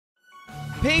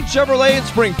Payne Chevrolet in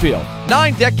Springfield.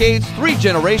 9 decades, 3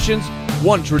 generations,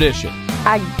 1 tradition.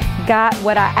 I got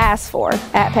what I asked for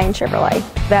at Payne Chevrolet.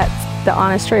 That's the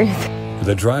honest truth.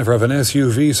 The driver of an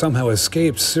SUV somehow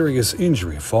escaped serious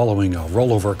injury following a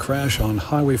rollover crash on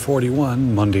Highway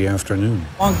 41 Monday afternoon.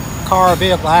 One car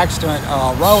vehicle accident,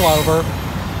 rollover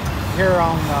here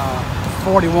on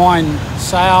 41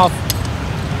 South.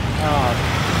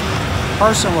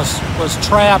 Person was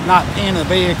trapped, not in the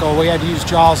vehicle. We had to use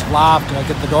jaws of life to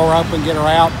get the door open, get her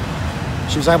out.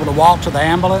 She was able to walk to the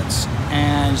ambulance,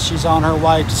 and she's on her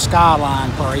way to Skyline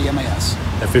for EMS.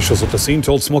 Officials at the scene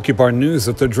told Smoky Bar News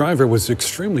that the driver was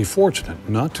extremely fortunate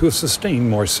not to have sustained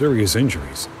more serious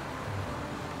injuries.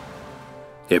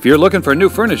 If you're looking for new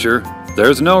furniture,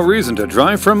 there's no reason to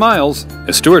drive for miles.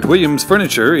 Stewart Williams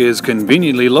Furniture is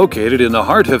conveniently located in the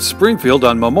heart of Springfield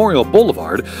on Memorial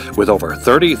Boulevard with over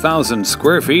 30,000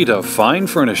 square feet of fine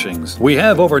furnishings. We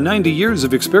have over 90 years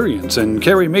of experience and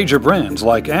carry major brands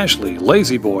like Ashley,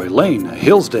 La-Z-Boy, Lane,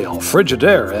 Hillsdale,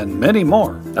 Frigidaire, and many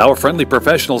more. Our friendly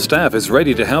professional staff is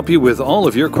ready to help you with all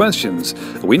of your questions.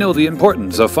 We know the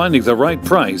importance of finding the right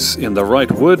price in the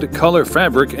right wood, color,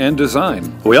 fabric, and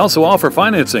design. We also offer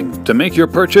financing to make your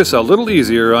purchase a little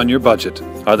easier on your budget.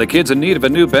 Are the kids in need of a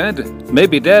new bed?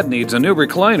 Maybe Dad needs a new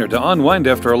recliner to unwind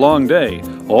after a long day.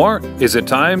 Or is it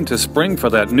time to spring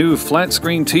for that new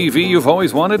flat-screen TV you've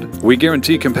always wanted? We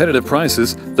guarantee competitive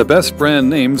prices, the best brand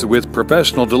names with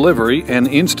professional delivery and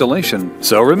installation.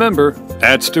 So remember,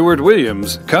 at Stewart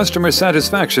Williams, customer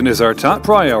satisfaction is our top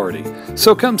priority.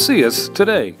 So come see us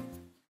today.